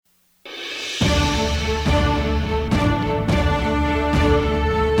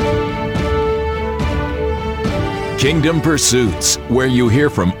Kingdom Pursuits, where you hear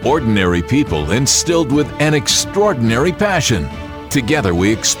from ordinary people instilled with an extraordinary passion. Together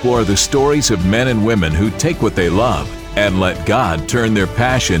we explore the stories of men and women who take what they love and let God turn their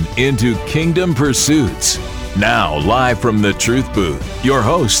passion into kingdom pursuits. Now, live from the Truth Booth, your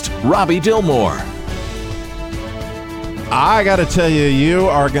host, Robbie Dillmore. I got to tell you, you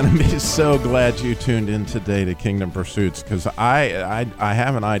are going to be so glad you tuned in today to Kingdom Pursuits, because I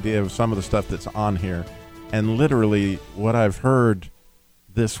have an idea of some of the stuff that's on here. And literally what I've heard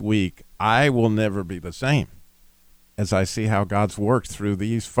this week, I will never be the same as I see how God's worked through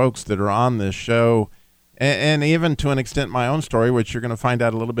these folks that are on this show, and even to an extent my own story, which you're going to find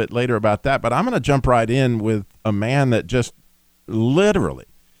out a little bit later about that. But I'm going to jump right in with a man that just literally,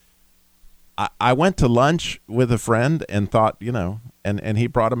 I went to lunch with a friend and thought, and he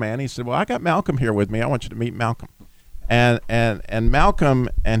brought a man. He said, well, I got Malcolm here with me. I want you to meet Malcolm. And Malcolm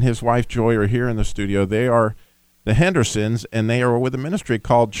and his wife Joy are here in the studio. They are the Hendersons, and they are with a ministry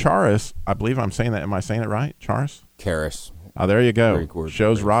called Charis. I believe I'm saying that. Am I saying it right? Charis? Charis. Oh, there you go.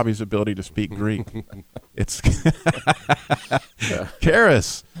 Shows Robbie's ability to speak Greek. It's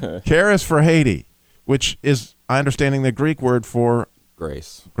Charis. Charis for Haiti, which is, I understanding, the Greek word for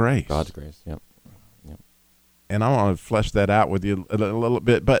grace. Grace. God's grace. Yep. And I want to flesh that out with you a little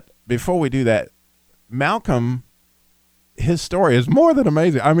bit. But before we do that, Malcolm, his story is more than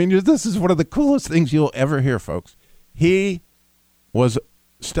amazing. I mean, this is one of the coolest things you'll ever hear, folks. He was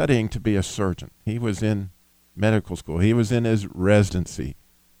studying to be a surgeon. He was in medical school. He was in his residency.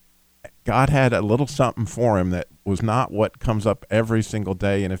 God had a little something for him that was not what comes up every single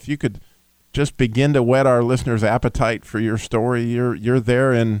day. And if you could just begin to whet our listeners' appetite for your story, you're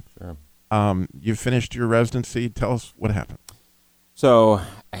there, and sure. You finished your residency. Tell us what happened. So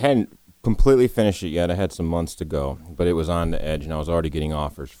I hadn't completely finished it yet. I had some months to go, but it was on the edge, and I was already getting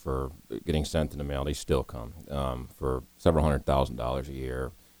offers for getting sent in the mail. They still come for several $100,000 a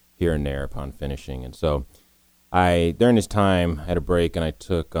year, here and there upon finishing. And so during this time, I had a break, and I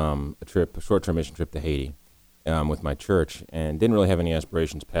took a short-term mission trip to Haiti with my church, and didn't really have any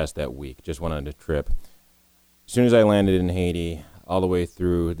aspirations past that week. Just went on a trip. As soon as I landed in Haiti, all the way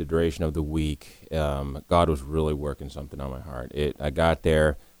through the duration of the week, God was really working something on my heart. I got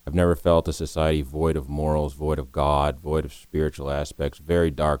there. I've never felt a society void of morals, void of God, void of spiritual aspects,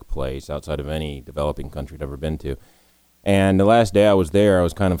 very dark place outside of any developing country I'd ever been to. And the last day I was there, I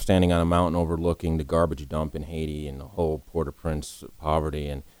was kind of standing on a mountain overlooking the garbage dump in Haiti and the whole Port-au-Prince poverty,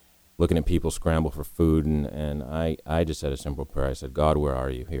 and looking at people scramble for food. And I just said a simple prayer. I said, God, where are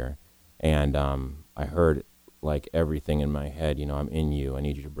you here? And I heard, like everything in my head, I'm in you. I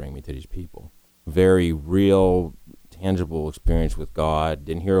need you to bring me to these people. Very real, tangible experience with God.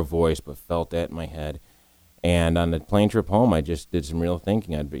 Didn't hear a voice, but felt that in my head. And on the plane trip home, I just did some real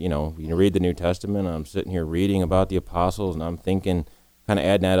thinking. You read the New Testament, I'm sitting here reading about the apostles, and I'm thinking, kind of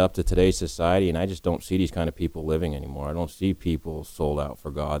adding that up to today's society, and I just don't see these kind of people living anymore. I don't see people sold out for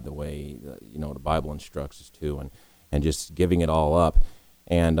God the way the Bible instructs us to, and just giving it all up.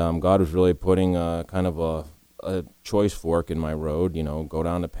 And God was really putting kind of a choice fork in my road, go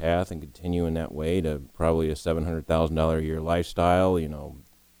down the path and continue in that way to probably a $700,000 a year lifestyle,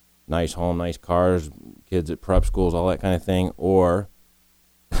 nice home, nice cars, kids at prep schools, all that kind of thing, or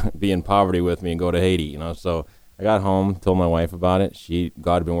be in poverty with me and go to Haiti, So I got home, told my wife about it.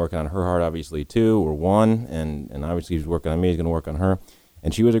 God had been working on her heart, obviously, too. We're one, and obviously he's working on me. He's going to work on her.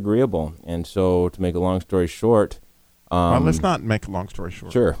 And she was agreeable. And so to make a long story short, well, let's not make a long story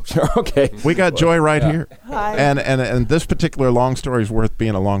short. Sure, okay. We got Joy right here. Hi. And this particular long story is worth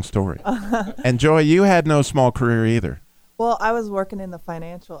being a long story. And Joy, you had no small career either. Well, I was working in the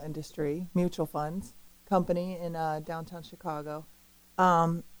financial industry, mutual funds company in downtown Chicago.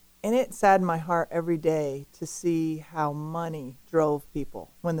 And it saddened my heart every day to see how money drove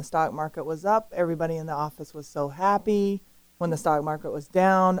people. When the stock market was up, everybody in the office was so happy. When the stock market was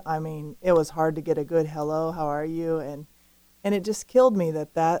down, it was hard to get a good hello, how are you? And it just killed me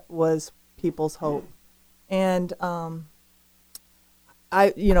that was people's hope. And the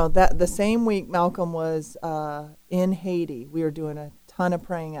same week Malcolm was in Haiti, we were doing a ton of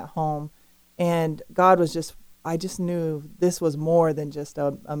praying at home, and God was I just knew this was more than just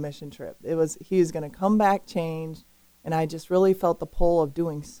a mission trip. He was going to come back changed, and I just really felt the pull of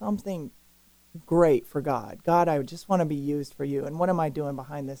doing something great for God. God, I just want to be used for you. And what am I doing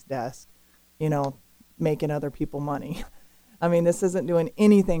behind this desk? Making other people money. This isn't doing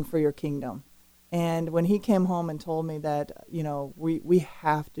anything for your kingdom. And when he came home and told me that, we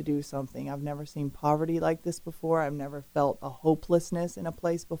have to do something. I've never seen poverty like this before. I've never felt a hopelessness in a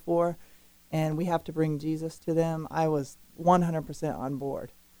place before. And we have to bring Jesus to them. I was 100% on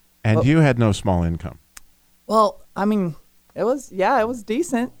board. And you had no small income. Well, I mean, it was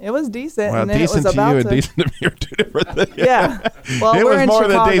decent. It was decent. Well, and then decent it was to about you and decent to me are two different things. Yeah. Well, it we're was in more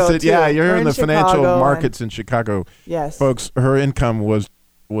Chicago than decent. too. Yeah, you're We're in the financial Chicago markets in Chicago. Yes. Folks, her income was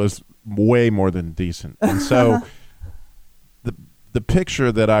way more than decent. And so the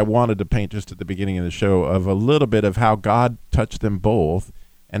picture that I wanted to paint just at the beginning of the show of a little bit of how God touched them both,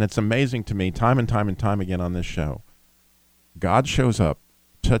 and it's amazing to me time and time and time again on this show. God shows up,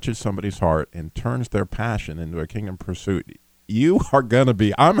 touches somebody's heart, and turns their passion into a kingdom pursuit. You are going to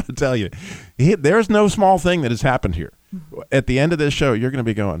be, I'm going to tell you, there's no small thing that has happened here. At the end of this show, you're going to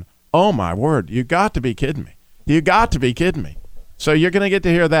be going, oh my word, you got to be kidding me. You got to be kidding me. So you're going to get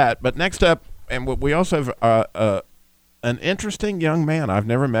to hear that. But next up, and we also have an interesting young man. I've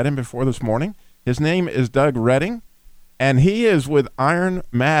never met him before this morning. His name is Doug Redding, and he is with Iron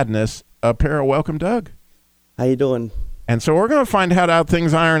Madness Apparel. Welcome, Doug. How you doing? And so we're going to find out how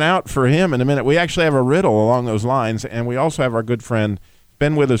things iron out for him in a minute. We actually have a riddle along those lines, and we also have our good friend,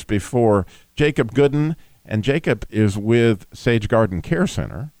 been with us before, Jacob Gooden. And Jacob is with Sage Garden Care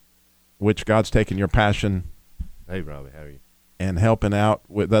Center, which God's taken your passion. Hey, Robbie, how are you? And helping out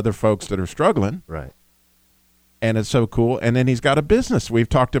with other folks that are struggling. Right. And it's so cool. And then he's got a business we've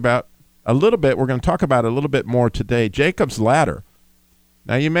talked about a little bit. We're going to talk about it a little bit more today. Jacob's Ladder.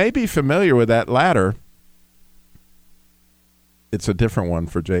 Now, you may be familiar with that ladder. It's a different one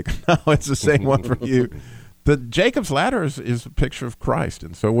for Jacob. No, it's the same one for you. The Jacob's Ladder is a picture of Christ.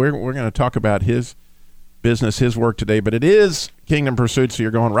 And so we're going to talk about his business, his work today. But it is Kingdom Pursuit. So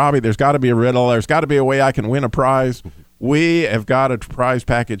you're going, Robbie, there's got to be a riddle. There's got to be a way I can win a prize. We have got a prize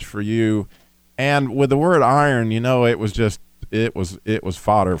package for you. And with the word iron, you know, it was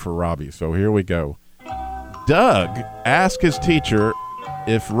fodder for Robbie. So here we go. Doug asked his teacher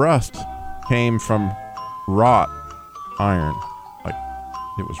if rust came from wrought iron, like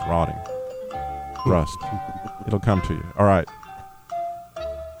it was rotting. Rust. It'll come to you. All right.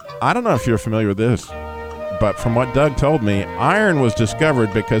 I don't know if you're familiar with this, but from what Doug told me, iron was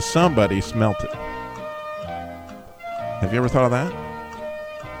discovered because somebody smelt it. Have you ever thought of that?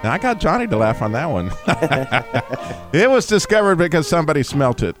 Now, I got Johnny to laugh on that one. It was discovered because somebody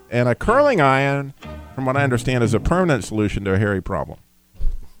smelt it. And a curling iron, from what I understand, is a permanent solution to a hairy problem.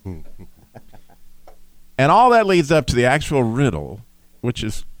 And all that leads up to the actual riddle, which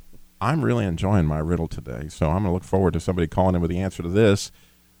is, I'm really enjoying my riddle today. So I'm going to look forward to somebody calling in with the answer to this.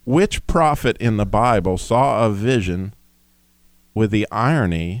 Which prophet in the Bible saw a vision with the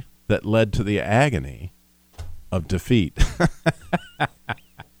irony that led to the agony of defeat?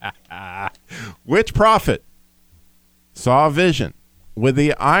 Which prophet saw a vision with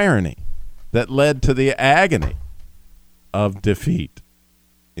the irony that led to the agony of defeat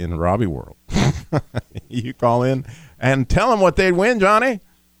in Robbie World? You call in and tell them what they'd win, Johnny.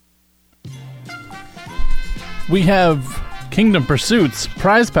 We have Kingdom Pursuits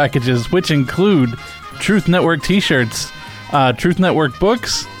prize packages, which include Truth Network t-shirts, Truth Network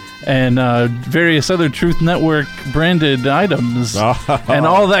books, and various other Truth Network branded items. And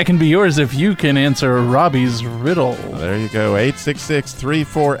all that can be yours if you can answer Robbie's riddle. There you go.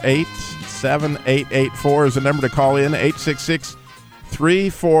 866-348-7884 is the number to call in.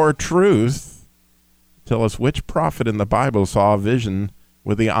 866-34-TRUTH. Tell us which prophet in the Bible saw a vision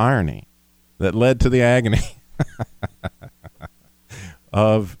with the irony that led to the agony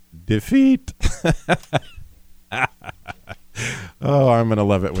of defeat. Oh, I'm going to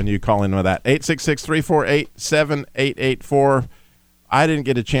love it when you call in with that. 866-348-7884. I didn't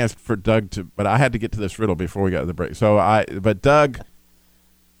get a chance for Doug but I had to get to this riddle before we got to the break. But Doug,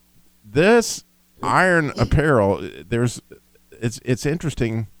 this iron apparel, it's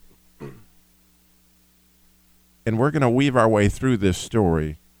interesting, and we're going to weave our way through this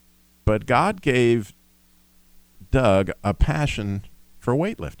story, but God gave Doug a passion for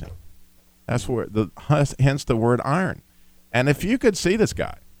weightlifting. That's where hence the word iron. And if you could see this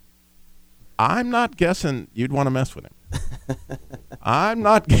guy, I'm not guessing you'd want to mess with him. I'm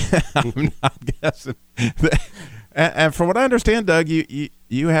not guessing. And from what I understand, Doug,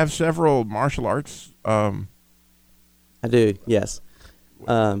 you have several martial arts I do, yes.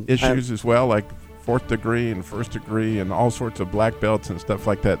 Issues as well, like 4th degree and 1st degree and all sorts of black belts and stuff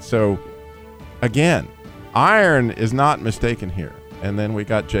like that. So, again, iron is not mistaken here. And then we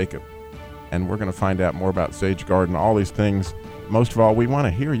got Jacob. And we're going to find out more about Sage Garden, all these things. Most of all, we want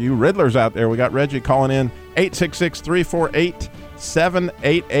to hear you Riddlers out there. We got Reggie calling in,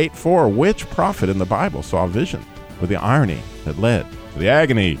 866-348-7884. Which prophet in the Bible saw a vision with the irony that led to the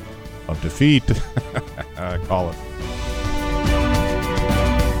agony of defeat? Call it.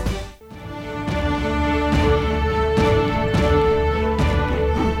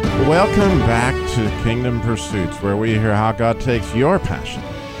 Welcome back to Kingdom Pursuits, where we hear how God takes your passion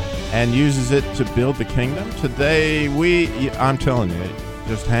and uses it to build the kingdom. Today, I'm telling you,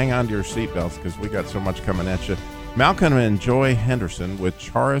 just hang on to your seatbelts because we got so much coming at you. Malcolm and Joy Henderson with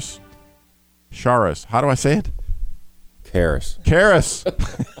Charis. How do I say it? Charis.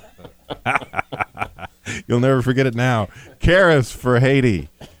 You'll never forget it now. Charis for Haiti,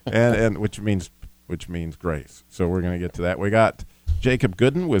 and which means grace. So we're going to get to that. We got Jacob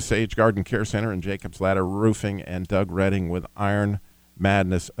Gooden with Sage Garden Care Center and Jacob's Ladder Roofing, and Doug Redding with Iron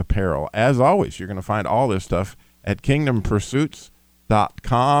Madness Apparel. As always, you're going to find all this stuff at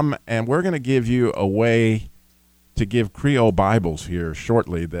kingdompursuits.com, and we're going to give you a way to give Creole Bibles here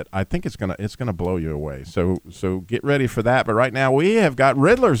shortly that I think it's gonna blow you away. So get ready for that. But right now we have got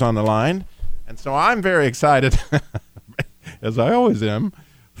Riddlers on the line, and so I'm very excited, as I always am,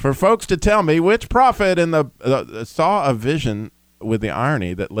 for folks to tell me which prophet saw a vision with the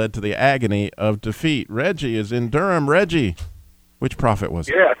irony that led to the agony of defeat. Reggie is in Durham. Reggie, which prophet was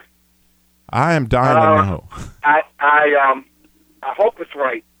it? Yes. I am dying to know. I hope it's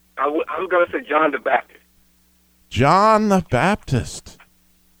right. I'm going to say John the Baptist. John the Baptist.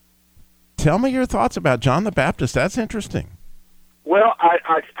 Tell me your thoughts about John the Baptist. That's interesting. Well,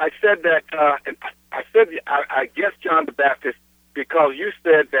 I said that. I guess John the Baptist because you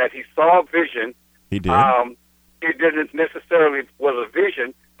said that he saw a vision. He did. It didn't necessarily was a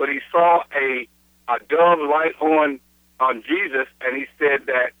vision, but he saw a dove light on Jesus, and he said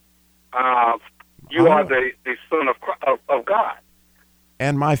that you are the Son of God.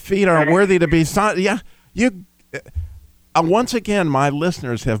 And my feet are worthy to be son. Yeah, you. Once again, my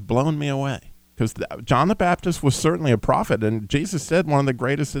listeners have blown me away because John the Baptist was certainly a prophet, and Jesus said one of the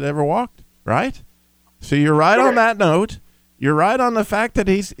greatest that ever walked, right? So you're right on that note. You're right on the fact that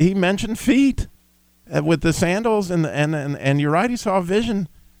he mentioned feet with the sandals, and you're right, he saw a vision.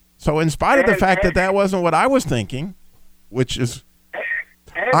 So in spite of the fact that wasn't what I was thinking, which is...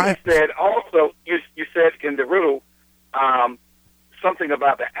 And he said also, you said in the riddle something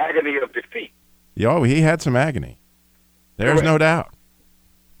about the agony of defeat. Oh, he had some agony. There's no doubt.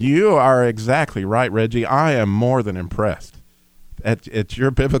 You are exactly right, Reggie. I am more than impressed at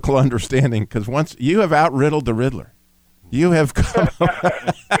your biblical understanding because once you have outriddled the Riddler, you have come.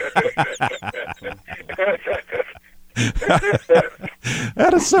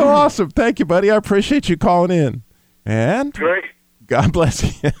 That is so awesome. Thank you, buddy. I appreciate you calling in. And Great. God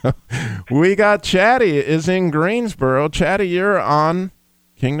bless you. We got Chatty is in Greensboro. Chatty, you're on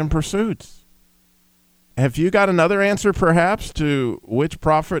Kingdom Pursuits. Have you got another answer, perhaps, to which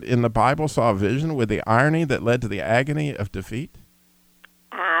prophet in the Bible saw a vision with the irony that led to the agony of defeat?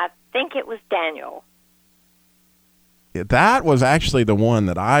 I think it was Daniel. That was actually the one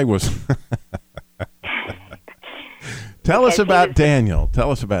that I was... Tell us about Daniel.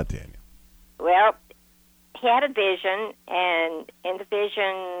 Well, he had a vision, and in the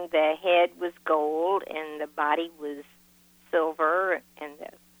vision, the head was gold, and the body was silver, and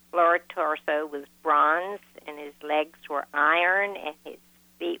the lower torso was bronze, and his legs were iron, and his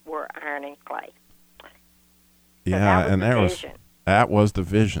feet were iron and clay. Yeah, so that was the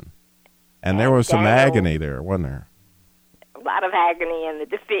vision. And there was some agony there, wasn't there? A lot of agony in the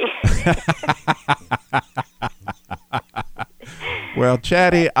defeat. Well,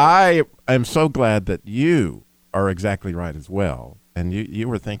 Chatty, I am so glad that you are exactly right as well. And you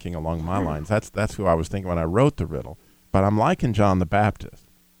were thinking along my lines. That's who I was thinking when I wrote the riddle. But I'm liking John the Baptist.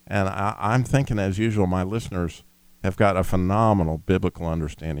 And I'm thinking, as usual, my listeners have got a phenomenal biblical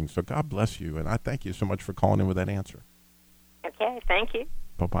understanding. So God bless you. And I thank you so much for calling in with that answer. Okay, thank you.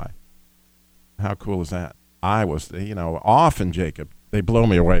 Bye-bye. How cool is that? I was, often, Jacob, they blow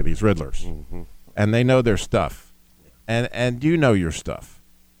me away, these riddlers. Mm-hmm. And they know their stuff. And you know your stuff.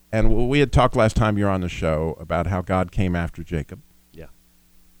 And we had talked last time you were on the show about how God came after Jacob. Yeah.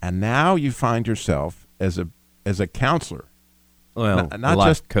 And now you find yourself as a counselor. Well, not life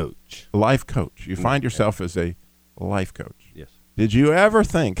just coach. A life coach. You find yourself as a life coach. Yes. Did you ever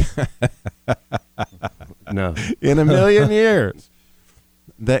think No. in a million years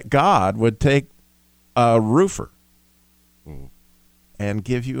that God would take a roofer and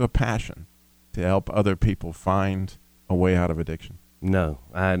give you a passion to help other people find a way out of addiction? No,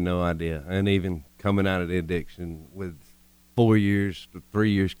 I had no idea. And even coming out of the addiction with 4 years to 3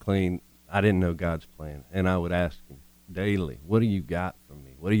 years clean, I didn't know God's plan. And I would ask him daily, what do you got for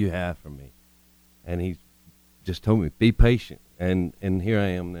me? What do you have for me? And he just told me, be patient. And here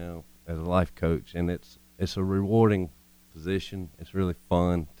I am now as a life coach. And it's a rewarding position. It's really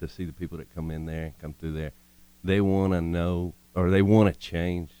fun to see the people that come in there and come through there. They want to know, or they want to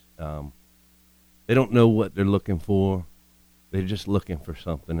change. They don't know what they're looking for. They're just looking for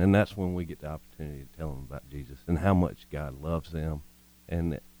something, and that's when we get the opportunity to tell them about Jesus and how much God loves them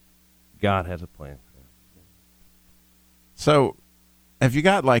and that God has a plan for them. So have you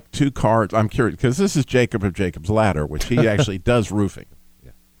got like 2 cards? I'm curious, because this is Jacob of Jacob's Ladder, which he actually does roofing.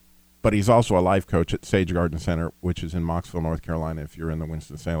 Yeah. But he's also a life coach at Sage Garden Center, which is in Moxville, North Carolina, if you're in the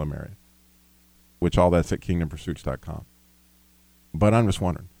Winston-Salem area, which all that's at kingdompursuits.com. But I'm just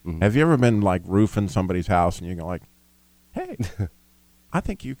wondering, have you ever been like roofing somebody's house and you go like, hey, I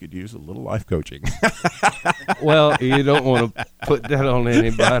think you could use a little life coaching? Well, you don't want to put that on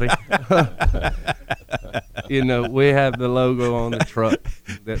anybody. You know, we have the logo on the truck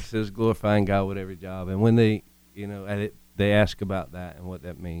that says glorifying God with every job. And when they, you know, they ask about that and what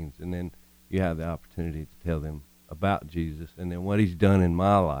that means. And then you have the opportunity to tell them about Jesus and then what he's done in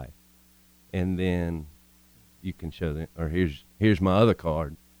my life. And then you can show them, or here's my other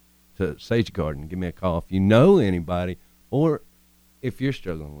card to Sage Garden. Give me a call if you know anybody or if you're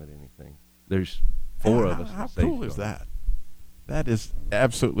struggling with anything. There's 4 of us. How cool is that? That is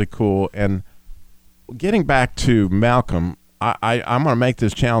absolutely cool. And getting back to Malcolm, I'm going to make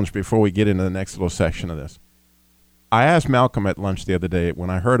this challenge before we get into the next little section of this. I asked Malcolm at lunch the other day when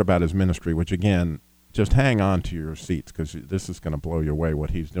I heard about his ministry, which again, just hang on to your seats because this is going to blow you away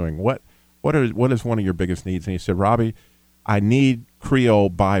what he's doing. What is one of your biggest needs? And he said, Robbie, I need Creole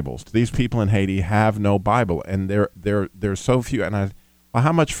Bibles. These people in Haiti have no Bible, and there's so few. And well,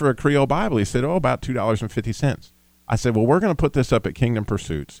 how much for a Creole Bible? He said, about $2.50. I said, well, we're going to put this up at Kingdom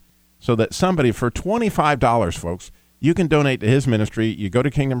Pursuits so that somebody, for $25, folks, you can donate to his ministry. You go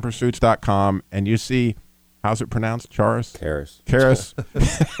to kingdompursuits.com, and you see, how's it pronounced, Charis? Karis.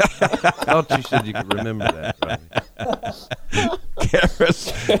 I thought you said you could remember that, Robbie.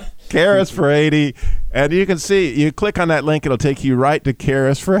 Karis for Haiti. And you can see, you click on that link, it'll take you right to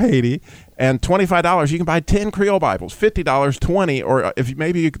Karis for Haiti. And $25, you can buy 10 Creole Bibles, $50, 20, or if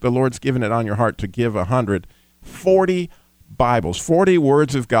maybe the Lord's given it on your heart to give 100, 40 Bibles, 40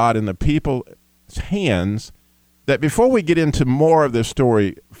 words of God in the people's hands. That before we get into more of this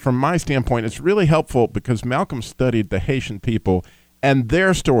story, from my standpoint, it's really helpful because Malcolm studied the Haitian people and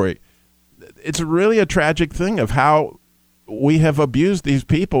their story. It's really a tragic thing of how we have abused these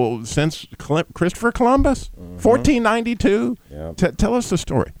people since Christopher Columbus, 1492. Yep. Tell us the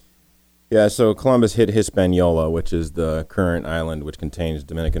story. Yeah, so Columbus hit Hispaniola, which is the current island which contains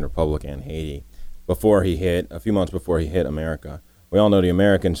Dominican Republic and Haiti, a few months before he hit America. We all know the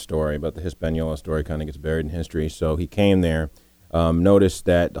American story, but the Hispaniola story kind of gets buried in history. So he came there, noticed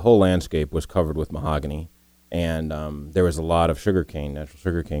that the whole landscape was covered with mahogany, and there was a lot of natural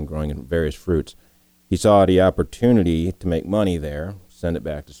sugarcane growing in various fruits. He saw the opportunity to make money there, send it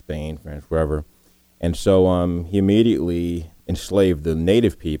back to Spain, France, wherever. And so he immediately enslaved the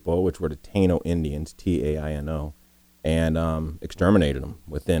native people, which were the Taino Indians, Taino, and exterminated them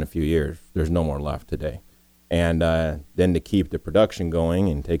within a few years. There's no more left today. And then to keep the production going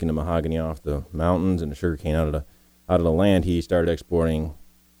and taking the mahogany off the mountains and the sugarcane out of the land, he started exporting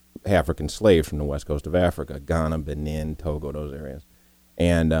African slaves from the west coast of Africa, Ghana, Benin, Togo, those areas.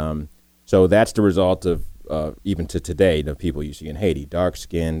 And so that's the result of, even to today, the people you see in Haiti,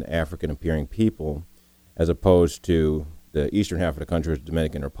 dark-skinned, African-appearing people, as opposed to the eastern half of the country, the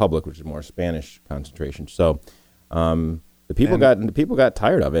Dominican Republic, which is more Spanish concentration. So the people got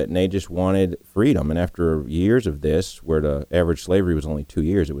tired of it, and they just wanted freedom. And after years of this, where the average slavery was only 2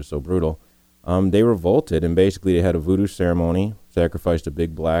 years, it was so brutal, they revolted, and basically they had a voodoo ceremony, sacrificed a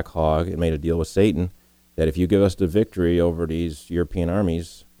big black hog, and made a deal with Satan that if you give us the victory over these European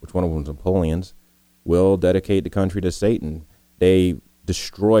armies, which one of them was Napoleon's, we'll dedicate the country to Satan. They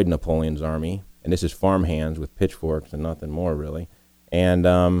destroyed Napoleon's army, and this is farmhands with pitchforks and nothing more, really. And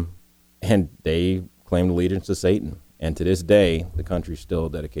they claimed allegiance to Satan. And to this day, the country's still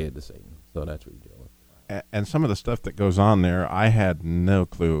dedicated to Satan. So that's what you deal with. And some of the stuff that goes on there, I had no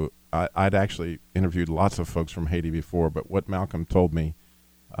clue. I'd actually interviewed lots of folks from Haiti before, but what Malcolm told me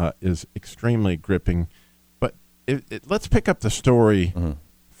is extremely gripping. But let's pick up the story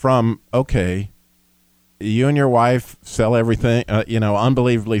from, okay, you and your wife sell everything,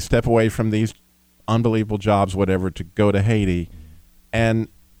 unbelievably step away from these unbelievable jobs, whatever, to go to Haiti. And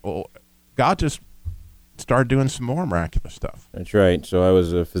God just started doing some more miraculous stuff. That's right. So I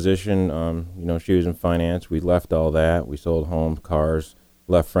was a physician. She was in finance. We left all that. We sold homes, cars,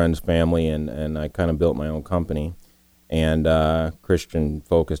 left friends, family, and I kind of built my own company. And Christian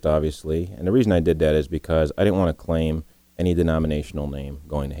focused, obviously. And the reason I did that is because I didn't want to claim any denominational name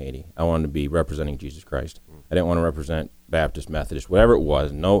going to Haiti. I wanted to be representing Jesus Christ. I didn't want to represent Baptist, Methodist, whatever it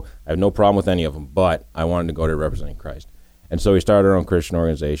was. No, I have no problem with any of them, but I wanted to go to representing Christ. And so we started our own Christian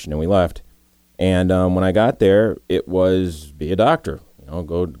organization, and we left. And when I got there, it was be a doctor,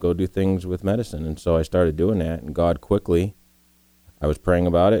 go do things with medicine. And so I started doing that, and God quickly, I was praying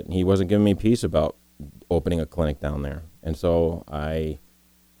about it, and he wasn't giving me peace about opening a clinic down there. And so I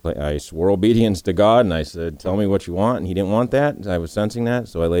swore obedience to God, and I said, tell me what you want. And he didn't want that. I was sensing that,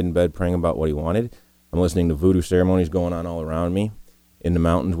 so I laid in bed praying about what he wanted. I'm listening to voodoo ceremonies going on all around me in the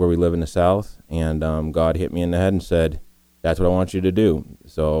mountains where we live in the south, and God hit me in the head and said, that's what I want you to do.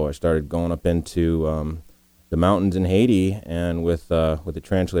 So I started going up into the mountains in Haiti, and with the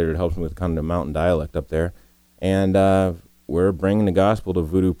translator that helps me with kind of the mountain dialect up there, and we're bringing the gospel to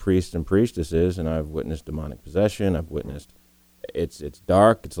voodoo priests and priestesses, and I've witnessed demonic possession. I've witnessed it's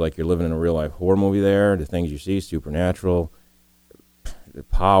dark. It's like you're living in a real life horror movie there. The things you see, supernatural, the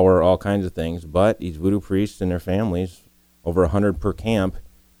power, all kinds of things. But these voodoo priests and their families, over 100 per camp,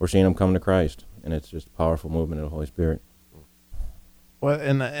 we're seeing them come to Christ, and it's just a powerful movement of the Holy Spirit. Well,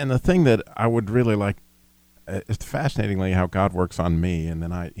 and the thing that I would really like, it's fascinatingly how God works on me, and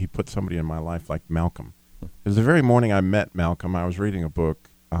then he put somebody in my life like Malcolm. Because the very morning I met Malcolm, I was reading a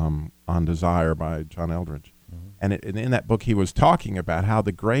book on Desire by John Eldredge. Mm-hmm. And in that book, he was talking about how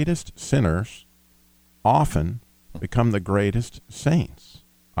the greatest sinners often become the greatest saints,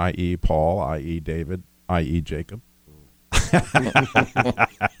 i.e. Paul, i.e. David, i.e. Jacob.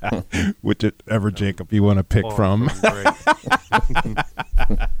 Whichever Jacob you want to pick from.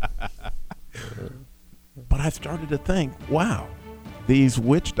 But I started to think, wow, these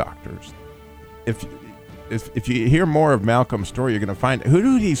witch doctors, if you hear more of Malcolm's story, you're going to find, who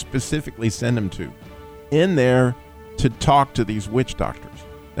did he specifically send him to in there to talk to these witch doctors?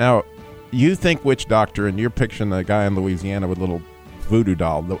 Now, you think witch doctor, and you're picturing the guy in Louisiana with a little voodoo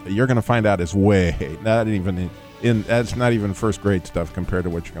doll. You're going to find out it's that's not even first grade stuff compared to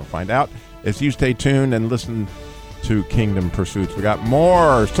what you're going to find out. As you stay tuned and listen to Kingdom Pursuits, we got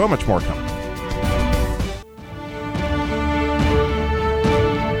more, so much more coming.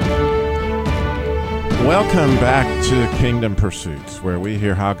 Welcome back to Kingdom Pursuits, where we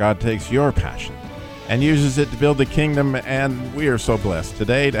hear how God takes your passion and uses it to build the kingdom, and we are so blessed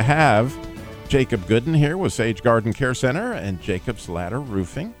today to have Jacob Gooden here with Sage Garden Care Center and Jacob's Ladder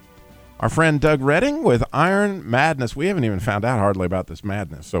Roofing. Our friend Doug Redding with Iron Madness. We haven't even found out hardly about this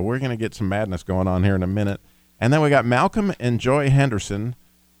madness, so we're going to get some madness going on here in a minute. And then we got Malcolm and Joy Henderson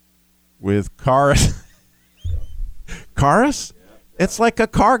with Caris. Caris? It's like a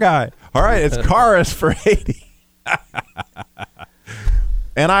car guy. All right, it's Caris for Haiti.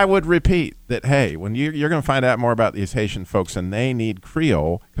 And I would repeat that, hey, when you're going to find out more about these Haitian folks, and they need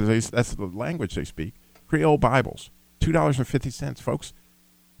Creole, because that's the language they speak, Creole Bibles, $2.50, folks.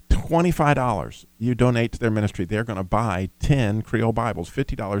 $25 you donate to their ministry. They're going to buy 10 Creole Bibles.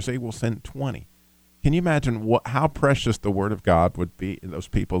 $50, they will send 20. Can you imagine how precious the Word of God would be in those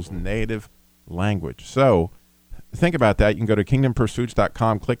people's native language? So think about that. You can go to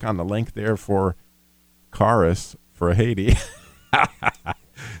kingdompursuits.com, click on the link there for Caris for Haiti.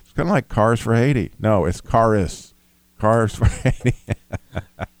 It's kind of like Cars for Haiti. No, it's Caris. Cars for Haiti.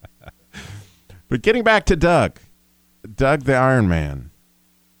 But getting back to Doug the Iron Man.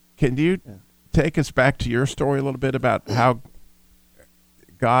 Can you take us back to your story a little bit about how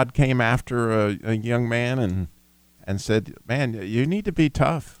God came after a young man and said, man, you need to be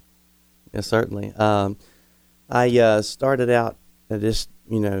tough? Yes, certainly. I started out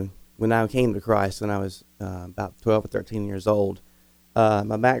when I came to Christ when I was about 12 or 13 years old.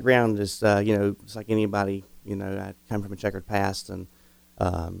 My background is, just like anybody, I come from a checkered past, and,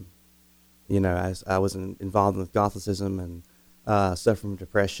 I was involved with Catholicism and suffered from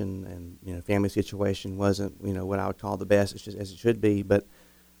depression, and family situation wasn't what I would call the best as it should be. But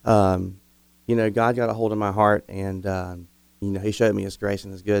God got a hold of my heart, and He showed me His grace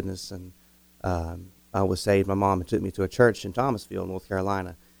and His goodness, and I was saved. My mom took me to a church in Thomasville, North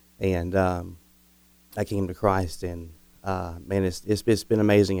Carolina, and I came to Christ, and man, it's been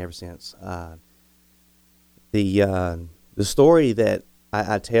amazing ever since. The story that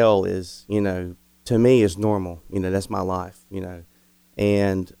I tell is to me is normal. That's my life.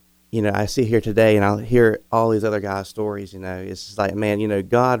 And I sit here today and I hear all these other guys' stories. It's just like, man,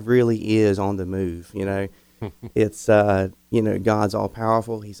 God really is on the move. It's God's all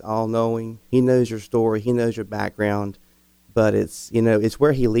powerful. He's all knowing. He knows your story. He knows your background. But it's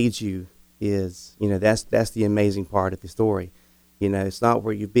where He leads you is that's the amazing part of the story. It's not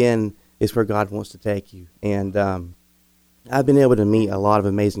where you've been. It's where God wants to take you. And I've been able to meet a lot of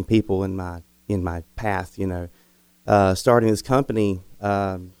amazing people in my path. Starting this company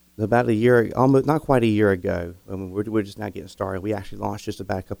about a year, almost not quite a year ago. We're just now getting started. We actually launched just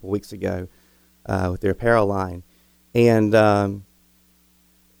about a couple of weeks ago with their apparel line, and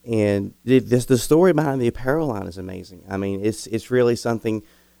the story behind the apparel line is amazing. I mean, it's really something.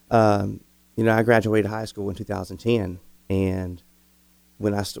 I graduated high school in 2010, and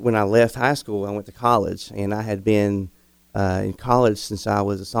when I left high school, I went to college, and I had been in college since I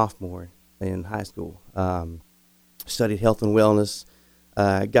was a sophomore in high school. Studied health and wellness.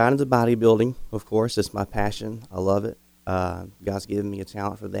 Got into bodybuilding, of course. It's my passion. I love it. God's given me a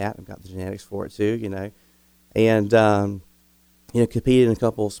talent for that. I've got the genetics for it too, And competed in a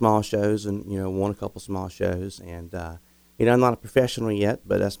couple of small shows, and won a couple of small shows. And I'm not a professional yet,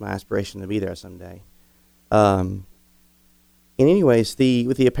 but that's my aspiration to be there someday. And anyways,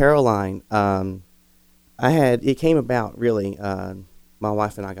 with the apparel line, it came about really. My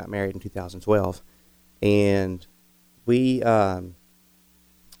wife and I got married in 2012, and we.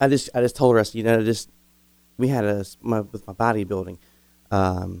 I just told her, we had with my bodybuilding,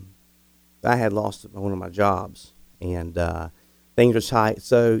 I had lost one of my jobs, and things were tight.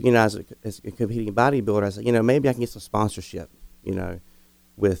 So, as a competing bodybuilder, I said, maybe I can get some sponsorship,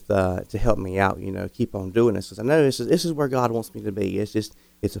 with to help me out, keep on doing this, because I know this is where God wants me to be.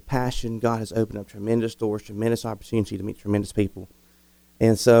 It's a passion. God has opened up tremendous doors, tremendous opportunity to meet tremendous people,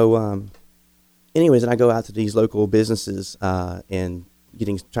 and so, anyways, and I go out to these local businesses and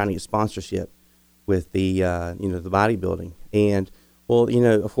trying to get sponsorship with the the bodybuilding. And well,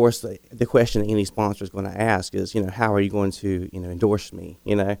 of course the question that any sponsor is going to ask is, how are you going to endorse me,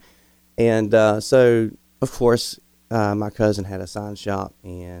 and so of course my cousin had a sign shop,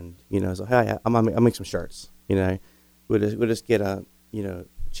 and so hey, I'll make some shirts. We'll just get a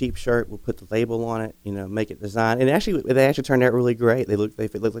cheap shirt, we'll put the label on it, make it design, and they actually turned out really great. They look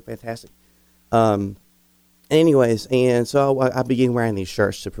like fantastic. Anyways, and so I began wearing these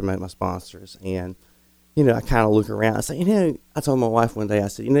shirts to promote my sponsors, and I kind of look around. I said, I told my wife one day, I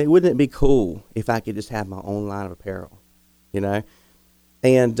said, wouldn't it be cool if I could just have my own line of apparel,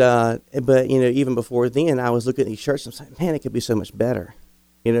 And but even before then, I was looking at these shirts and I'm like, man, it could be so much better,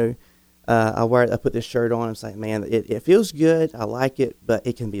 I put this shirt on and I'm like, man, it feels good, I like it, but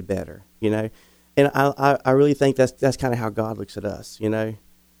it can be better, And I really think that's kind of how God looks at us,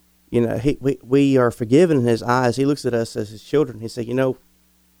 we are forgiven in His eyes. He looks at us as His children. He said, you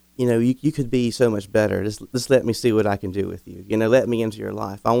could be so much better. Just let me see what I can do with you. Let me into your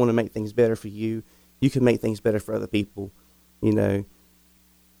life. I want to make things better for you. You can make things better for other people,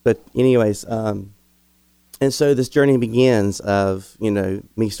 But anyways, and so this journey begins of,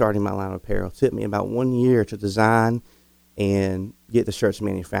 me starting my line of apparel. It took me about 1 year to design and get the shirts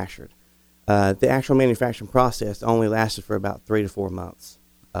manufactured. The actual manufacturing process only lasted for about 3 to 4 months.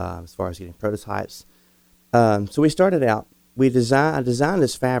 As far as getting prototypes. So we started out, I designed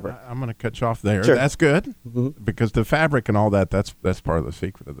this fabric. I'm going to cut you off there. Sure. That's good, Mm-hmm. because the fabric and all that's part of the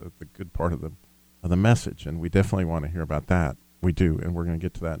secret, of the good part of the message, and we definitely want to hear about that. We do, and we're going to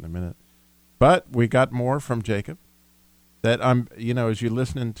get to that in a minute. But we got more from Jacob that as you're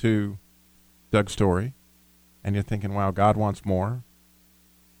listening to Doug's story, and you're thinking, wow, God wants more.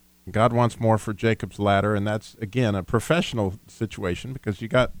 God wants more for Jacob's ladder, and that's, again, a professional situation, because you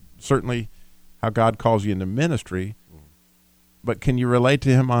got certainly how God calls you into ministry, but can you relate to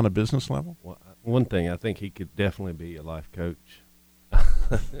him on a business level? Well, one thing, I think he could definitely be a life coach.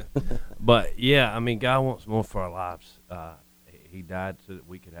 But, yeah, God wants more for our lives. He died so that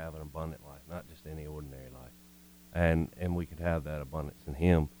we could have an abundant life, not just any ordinary life, and we could have that abundance in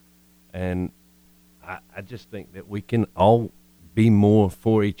Him. And I just think that we can all be more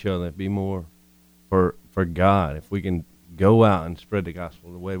for each other, be more for God. If we can go out and spread the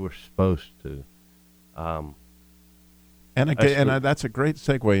gospel the way we're supposed to. That's a great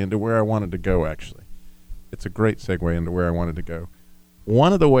segue into where I wanted to go, actually. It's a great segue into where I wanted to go.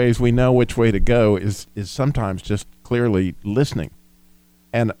 One of the ways we know which way to go is sometimes just clearly listening.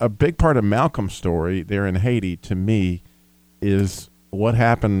 And a big part of Malcolm's story there in Haiti, to me, is what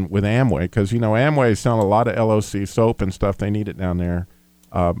happened with Amway, because Amway is selling a lot of LOC soap and stuff. They need it down there,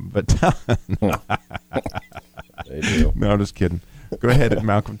 but they do. No, I'm just kidding. Go ahead,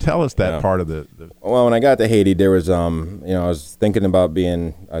 Malcolm. Tell us that part of the. Well, when I got to Haiti, there was I was thinking about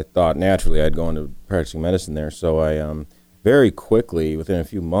I thought naturally I'd go into practicing medicine there. So I very quickly, within a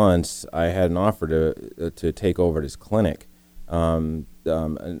few months, I had an offer to take over this clinic. An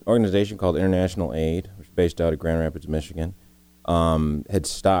organization called International Aid, which is based out of Grand Rapids, Michigan. Had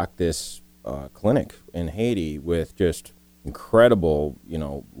stocked this clinic in Haiti with just incredible,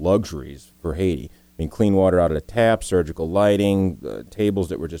 luxuries for Haiti. Clean water out of the tap, surgical lighting, tables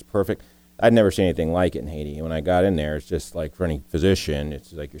that were just perfect. I'd never seen anything like it in Haiti. And when I got in there, it's just like, for any physician,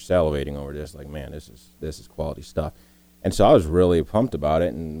 it's like you're salivating over this. Like, man, this is quality stuff. And so I was really pumped about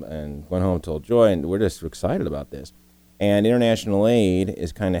it, and went home and told Joy, and we're just excited about this. And international aid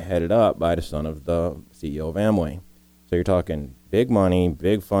is kind of headed up by the son of the CEO of Amway. So you're talking big money,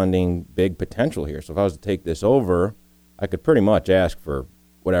 big funding, big potential here. So if I was to take this over, I could pretty much ask for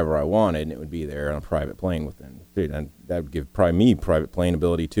whatever I wanted, and it would be there on a private plane within. And that would give probably me private plane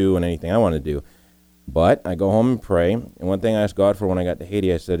ability too, and anything I want to do. But I go home and pray. And one thing I asked God for when I got to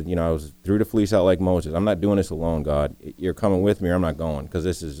Haiti, I said, I was threw the fleece out like Moses. I'm not doing this alone, God. You're coming with me, or I'm not going, because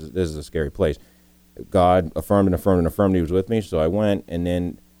this is a scary place. God affirmed and affirmed and affirmed He was with me, so I went, and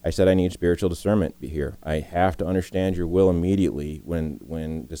then I said I need spiritual discernment here. I have to understand your will immediately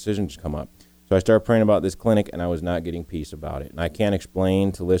when decisions come up. So I started praying about this clinic, and I was not getting peace about it. And I can't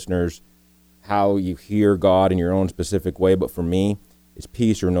explain to listeners how you hear God in your own specific way, but for me, it's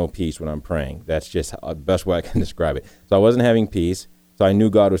peace or no peace when I'm praying. That's just the best way I can describe it. So I wasn't having peace, so I knew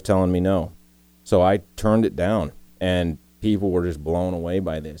God was telling me no. So I turned it down, and people were just blown away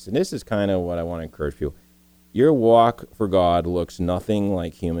by this. And this is kind of what I want to encourage people. Your walk for God looks nothing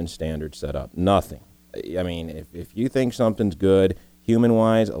like human standards set up. Nothing. I mean, if you think something's good,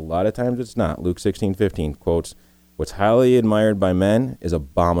 human-wise, a lot of times it's not. Luke 16:15 quotes, "What's highly admired by men is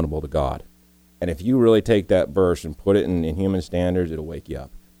abominable to God." And if you really take that verse and put it in human standards, it'll wake you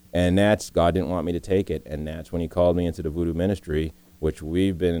up. And God didn't want me to take it. And that's when He called me into the voodoo ministry, which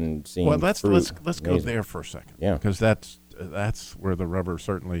we've been seeing. Well, let's go there for a second. Yeah. Because that's where the rubber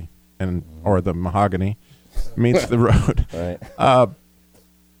certainly, or the mahogany meets the road. Right.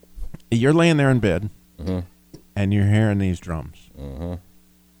 You're laying there in bed, Mm-hmm. and you're hearing these drums. Mm-hmm.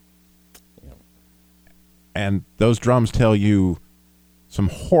 Yeah. And those drums tell you some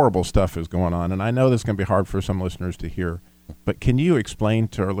horrible stuff is going on. And I know this is going to be hard for some listeners to hear, but can you explain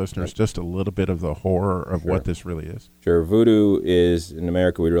to our listeners just a little bit of the horror of what this really is? Sure. Voodoo is, in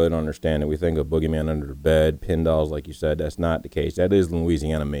America, we really don't understand it. We think of boogeyman under the bed, pin dolls, like you said. That's not the case. That is in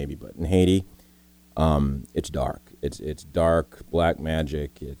Louisiana, maybe, but in Haiti, it's dark. It's dark black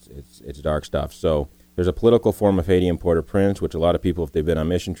magic. It's dark stuff. So there's a political form of Haiti in Port-au-Prince, which a lot of people, if they've been on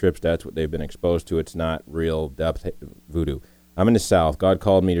mission trips, that's what they've been exposed to. It's not real depth voodoo. I'm in the South. God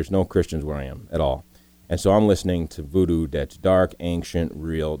called me. There's no Christians where I am at all. And so I'm listening to voodoo that's dark, ancient,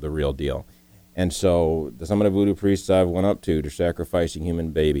 real, the real deal. And so some of the voodoo priests I've went up to, they're sacrificing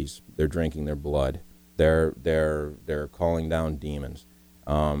human babies. They're drinking their blood. They're calling down demons.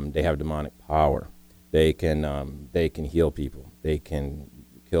 They have demonic power. They can heal people. They can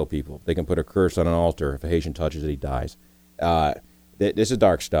kill people. They can put a curse on an altar. If a Haitian touches it, he dies. This is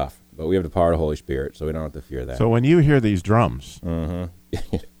dark stuff, but we have the power of the Holy Spirit, so we don't have to fear that. So when you hear these drums,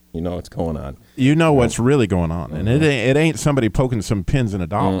 you know what's going on. You know what's really going on, and it ain't somebody poking some pins in a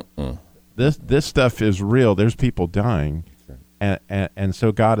doll. This stuff is real. There's people dying, and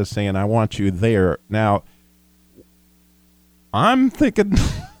so God is saying, "I want you there." Now, I'm thinking,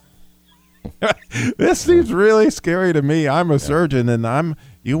 this seems really scary to me. I'm a surgeon, and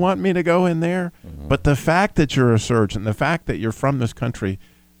you want me to go in there? But the fact that you're a surgeon, the fact that you're from this country,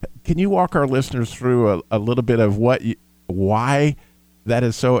 can you walk our listeners through a little bit of why that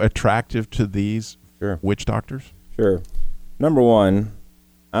is so attractive to these witch doctors? Sure. Number one,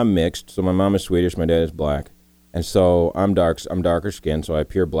 I'm mixed. So my mom is Swedish, my dad is black. And so I'm darker skinned, so I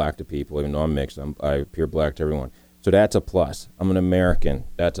appear black to people. Even though I'm mixed, I appear black to everyone. So that's a plus. I'm an American.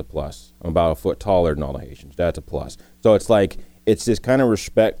 That's a plus. I'm about a foot taller than all the Haitians. That's a plus. So it's like, it's this kind of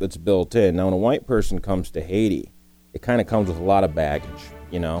respect that's built in. Now, when a white person comes to Haiti, it kind of comes with a lot of baggage,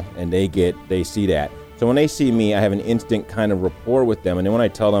 and they see that. So when they see me, I have an instant kind of rapport with them. And then when I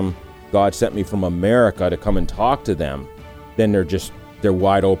tell them God sent me from America to come and talk to them, then they're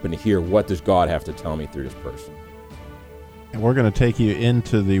wide open to hear, what does God have to tell me through this person? And we're going to take you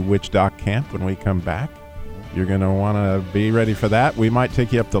into the witch doc camp when we come back. You're going to want to be ready for that. We might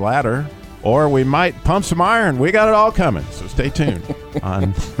take you up the ladder, or we might pump some iron. We got it all coming. So stay tuned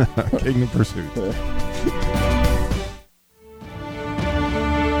on Kingdom Pursuits.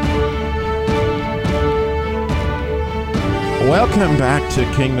 Welcome back to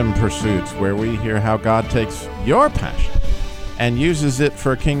Kingdom Pursuits, where we hear how God takes your passion and uses it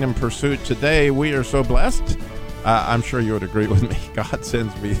for Kingdom Pursuit. Today, we are so blessed. I'm sure you would agree with me. God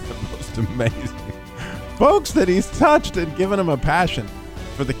sends me the most amazing folks that He's touched and given them a passion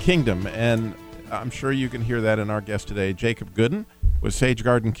for the kingdom. And I'm sure you can hear that in our guest today, Jacob Gooden with Sage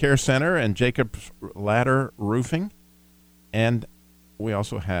Garden Care Center and Jacob's Ladder Roofing. And we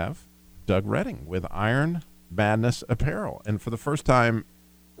also have Doug Redding with Iron Madness Apparel. And for the first time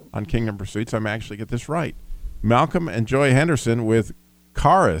on Kingdom Pursuits, I'm actually get this right. Malcolm and Joy Henderson with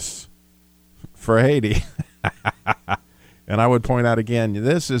Chorus for Haiti. And I would point out again,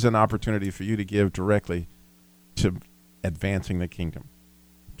 this is an opportunity for you to give directly to advancing the kingdom.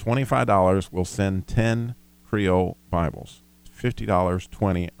 $25 will send 10 Creole Bibles. $50,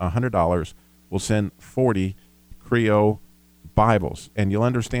 $20, $100. We'll send 40 Creole Bibles, and you'll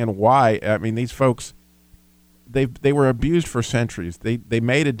understand why. I mean, these folks, they were abused for centuries. They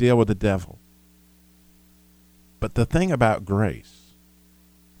made a deal with the devil. But the thing about grace,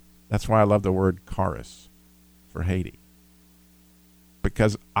 that's why I love the word charis for Haiti.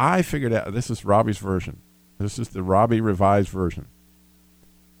 Because I figured out, this is Robbie's version. This is the Robbie revised version.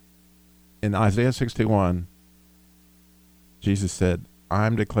 In Isaiah 61, Jesus said,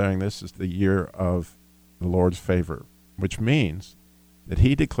 I'm declaring this is the year of the Lord's favor, which means that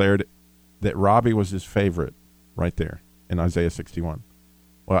he declared that Robbie was his favorite right there in Isaiah 61.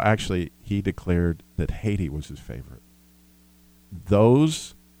 Well, actually, he declared that Haiti was his favorite.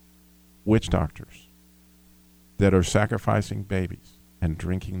 Those witch doctors that are sacrificing babies and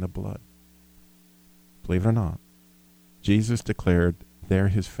drinking the blood, believe it or not, Jesus declared they're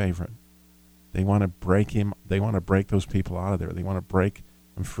his favorite. They want to break him. They want to break those people out of there. They want to break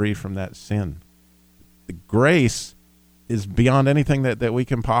them free from that sin. The grace is beyond anything that we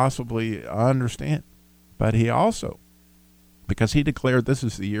can possibly understand. But he also, because he declared this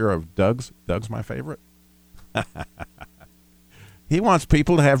is the year of Doug's my favorite. He wants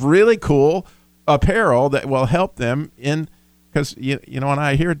people to have really cool apparel that will help them in, because you know, when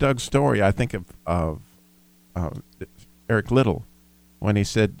I hear Doug's story, I think of Eric Little, when he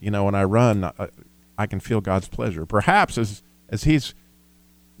said, you know, when I run, I can feel God's pleasure. Perhaps as he's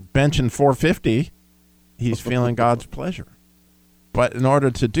benching 450, he's feeling God's pleasure. But in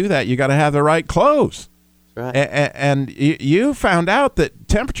order to do that, you got to have the right clothes. Right. And you found out that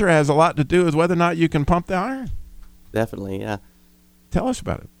temperature has a lot to do with whether or not you can pump the iron. Definitely, yeah. Tell us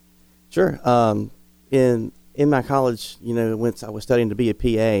about it. Sure. In my college, you know, I was studying to be a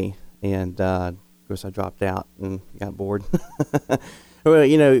PA, and of course I dropped out and got bored. Well,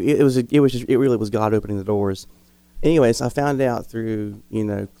 you know, it really was God opening the doors. Anyways, I found out through, you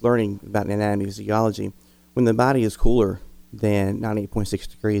know, learning about anatomy and physiology, when the body is cooler than 98.6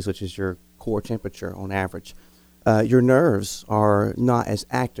 degrees, which is your core temperature on average, your nerves are not as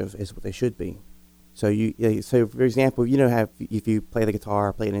active as what they should be. So so for example, you know, if you play the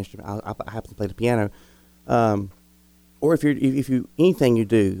guitar, play an instrument, I happen to play the piano, or if you anything you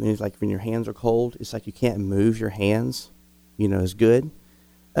do, and it's like when your hands are cold, it's like you can't move your hands, you know, as good.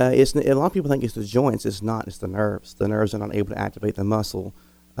 A lot of people think it's the joints. It's not. It's the nerves. The nerves are not able to activate the muscle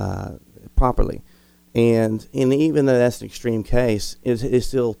properly, and even though that's an extreme case, it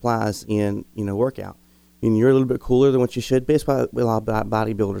still applies in, you know, workout. And you're a little bit cooler than what you should be. It's why a lot of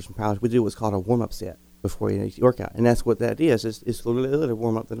bodybuilders and powerlifters, we do what's called a warm-up set before you work out. And that's what that is. It's literally to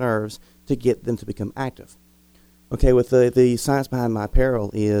warm up the nerves to get them to become active. Okay, with the science behind my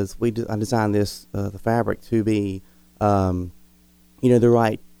apparel is I designed this, the fabric, to be, you know, the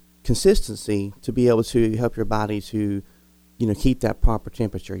right consistency to be able to help your body to, you know, keep that proper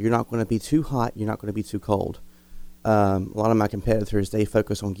temperature. You're not going to be too hot. You're not going to be too cold. A lot of my competitors, they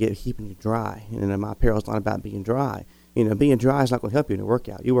focus on keeping you dry, and my apparel is not about being dry. You know, being dry is not going to help you in a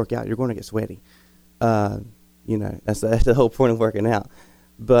workout. You work out, you're going to get sweaty. You know, that's the whole point of working out.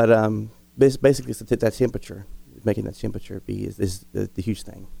 But basically, it's that temperature, making that temperature is the huge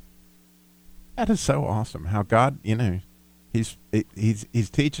thing. That is so awesome. How God, you know, he's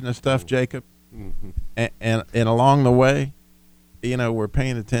teaching us stuff, Jacob, and along the way, you know, we're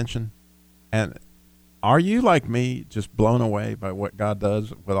paying attention. And are you like me, just blown away by what God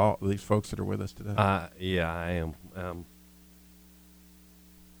does with all these folks that are with us today? Yeah, I am.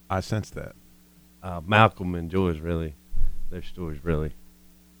 I sense that. Malcolm and Joy's their story's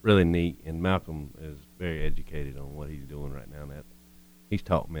really neat, and Malcolm is very educated on what he's doing right now. That he's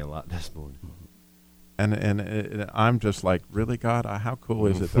taught me a lot this morning. And I'm just like, really, God, how cool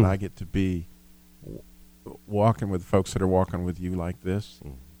is it that I get to be walking with folks that are walking with you like this,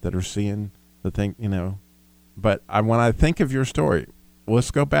 that are seeing the thing, you know. But when I think of your story, let's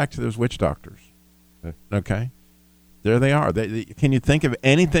go back to those witch doctors. Okay? There they are. Can you think of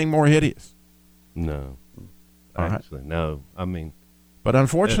anything more hideous? No. Actually, no. I mean, but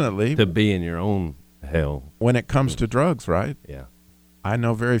unfortunately, to be in your own hell. When it comes to drugs, right? Yeah. I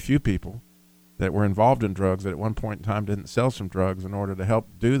know very few people that were involved in drugs that at one point in time didn't sell some drugs in order to help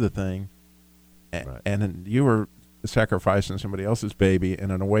do the thing. Right. And you were sacrificing somebody else's baby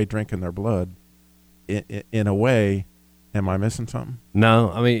and in a way drinking their blood. In a way, am I missing something?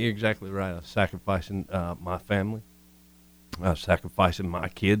 No, I mean, you're exactly right. I was sacrificing my family. I was sacrificing my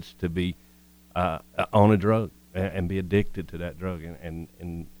kids to be on a drug and be addicted to that drug.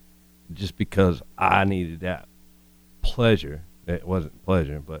 And just because I needed that pleasure, it wasn't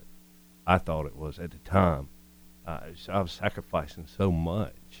pleasure, but I thought it was at the time. I was sacrificing so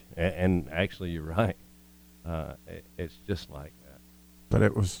much. And actually, you're right. It's just like that. But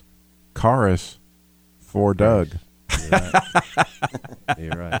it was chorus for Doug.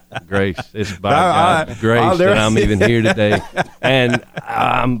 You're right. Grace. It's by God's grace that I'm even here today. And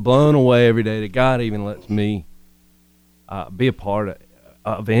I'm blown away every day that God even lets me be a part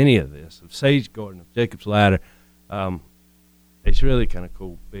of any of this, of Sage Garden, of Jacob's Ladder. It's really kind of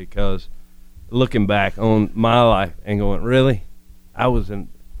cool because looking back on my life and going, really? I was in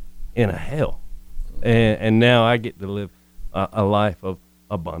a hell. And now I get to live a life of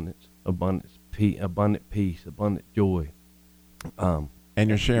abundant peace, abundant joy. And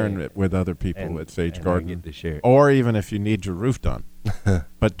you're sharing it with other people at Sage Garden. I get to share it. Or even if you need your roof done.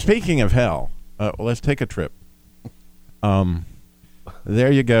 But speaking of hell, let's take a trip.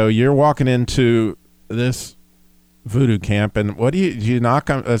 There you go. You're walking into this voodoo camp, and what do you knock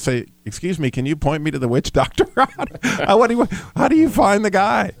on? Say, excuse me, can you point me to the witch doctor? How do you find the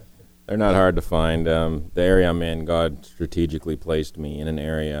guy? They're not hard to find. The area I'm in, God strategically placed me in an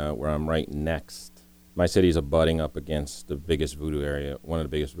area where I'm right next. My city's abutting up against the biggest voodoo area, one of the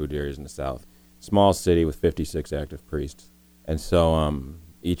biggest voodoo areas in the South. Small city with 56 active priests. And so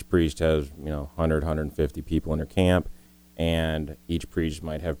each priest has, 100, 150 people in their camp, and each priest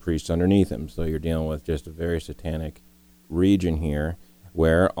might have priests underneath him. So you're dealing with just a very satanic region here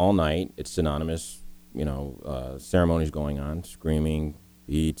where all night it's synonymous, ceremonies going on, screaming,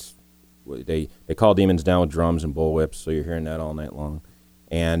 beats. They call demons down with drums and bullwhips, so you're hearing that all night long.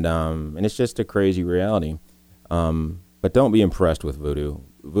 And it's just a crazy reality. But don't be impressed with voodoo.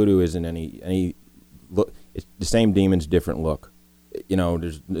 Voodoo isn't any look. It's the same demons, different look.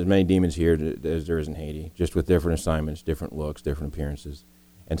 There's as many demons here as there is in Haiti, just with different assignments, different looks, different appearances.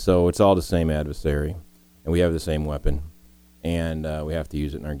 And so it's all the same adversary, and we have the same weapon, and we have to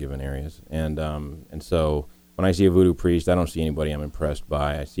use it in our given areas. And so when I see a voodoo priest, I don't see anybody I'm impressed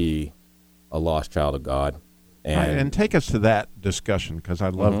by. I see a lost child of God. And take us to that discussion, because I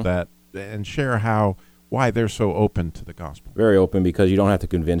love that, and share why they're so open to the gospel. Very open, because you don't have to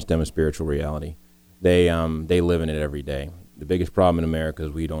convince them of spiritual reality. They live in it every day. The biggest problem in America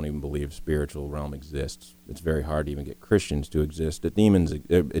is we don't even believe spiritual realm exists. It's very hard to even get Christians to exist. That demons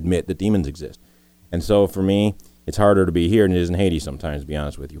admit that demons exist. And so for me, it's harder to be here than it is in Haiti sometimes, to be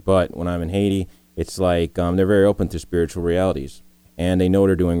honest with you. But when I'm in Haiti, it's like they're very open to spiritual realities, and they know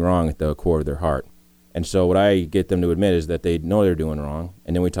they're doing wrong at the core of their heart. And so what I get them to admit is that they know they're doing wrong.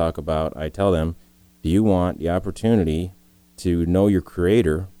 And then I tell them, do you want the opportunity to know your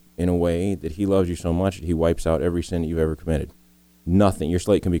Creator in a way that He loves you so much that He wipes out every sin that you've ever committed? Nothing. Your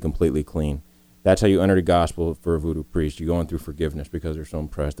slate can be completely clean. That's how you enter the gospel for a voodoo priest. You're going through forgiveness because they're so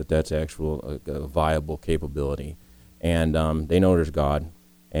impressed that that's actual a viable capability. And they know there's God,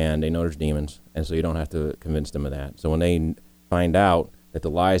 and they know there's demons, and so you don't have to convince them of that. So when they find out that the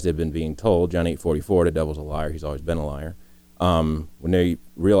lies they've been being told, John 8:44, the devil's a liar, he's always been a liar. When they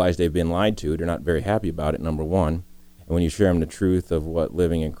realize they've been lied to, they're not very happy about it, number one. And when you share them the truth of what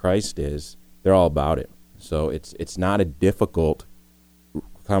living in Christ is, they're all about it. So it's not a difficult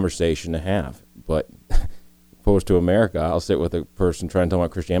conversation to have. But opposed to America, I'll sit with a person trying to tell them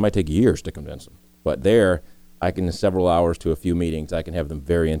about Christianity. It might take years to convince them. But there, I can, in several hours to a few meetings, I can have them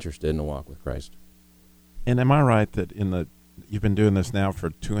very interested in the walk with Christ. And am I right that you've been doing this now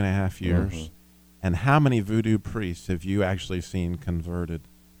for 2.5 years? Mm-hmm. And how many voodoo priests have you actually seen converted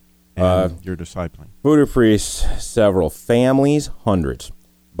and you're discipling? Voodoo priests, several. Families, hundreds.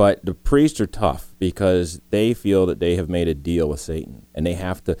 But the priests are tough because they feel that they have made a deal with Satan, and they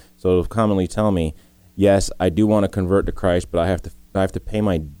have to. So they'll commonly tell me, "Yes, I do want to convert to Christ, but I have to pay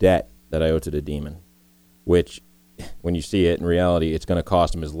my debt that I owe to the demon." Which, when you see it in reality, it's going to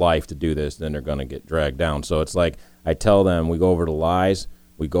cost them his life to do this. Then they're going to get dragged down. So it's like I tell them, we go over the lies,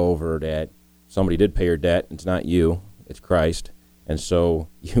 we go over that somebody did pay your debt. It's not you, it's Christ, and so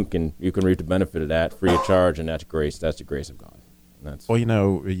you can reap the benefit of that free of charge, and that's grace. That's the grace of God. Well,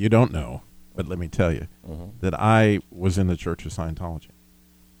 you don't know, but let me tell you that I was in the Church of Scientology.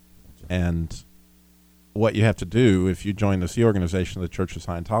 And what you have to do if you join the C organization of the Church of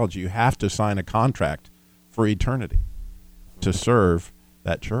Scientology, you have to sign a contract for eternity to serve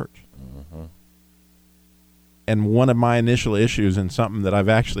that church. And one of my initial issues, and something that I've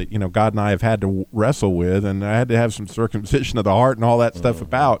actually, God and I have had to wrestle with, and I had to have some circumcision of the heart and all that stuff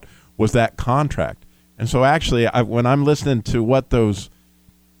about, was that contract. And so actually, when I'm listening to what those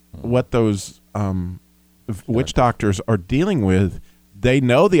witch doctors are dealing with, they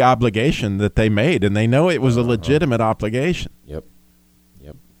know the obligation that they made, and they know it was a legitimate obligation. Yep.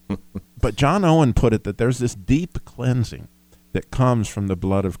 But John Owen put it that there's this deep cleansing that comes from the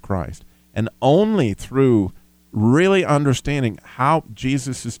blood of Christ, and only through really understanding how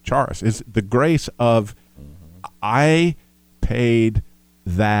Jesus is charis, is the grace of I paid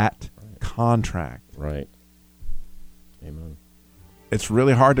that contract. Right. Amen. It's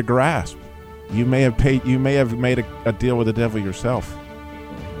really hard to grasp. You may have made a deal with the devil yourself.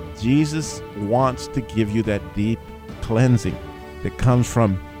 Jesus wants to give you that deep cleansing that comes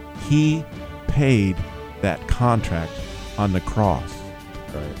from he paid that contract on the cross.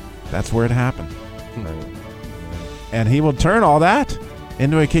 Right. That's where it happened. Right. And he will turn all that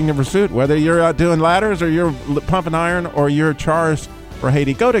into a kingdom pursuit, whether you're out doing ladders or you're pumping iron or you're charged for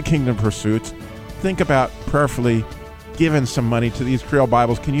Haiti. Go to Kingdom Pursuits. Think about prayerfully giving some money to these Creole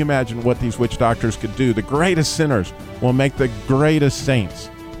Bibles. Can you imagine what these witch doctors could do? The greatest sinners will make the greatest saints.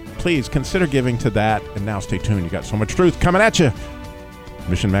 Please consider giving to that. And now stay tuned. You got so much truth coming at you.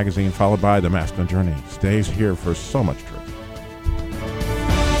 Mission Magazine, followed by The Masculine Journey, stays here for so much truth.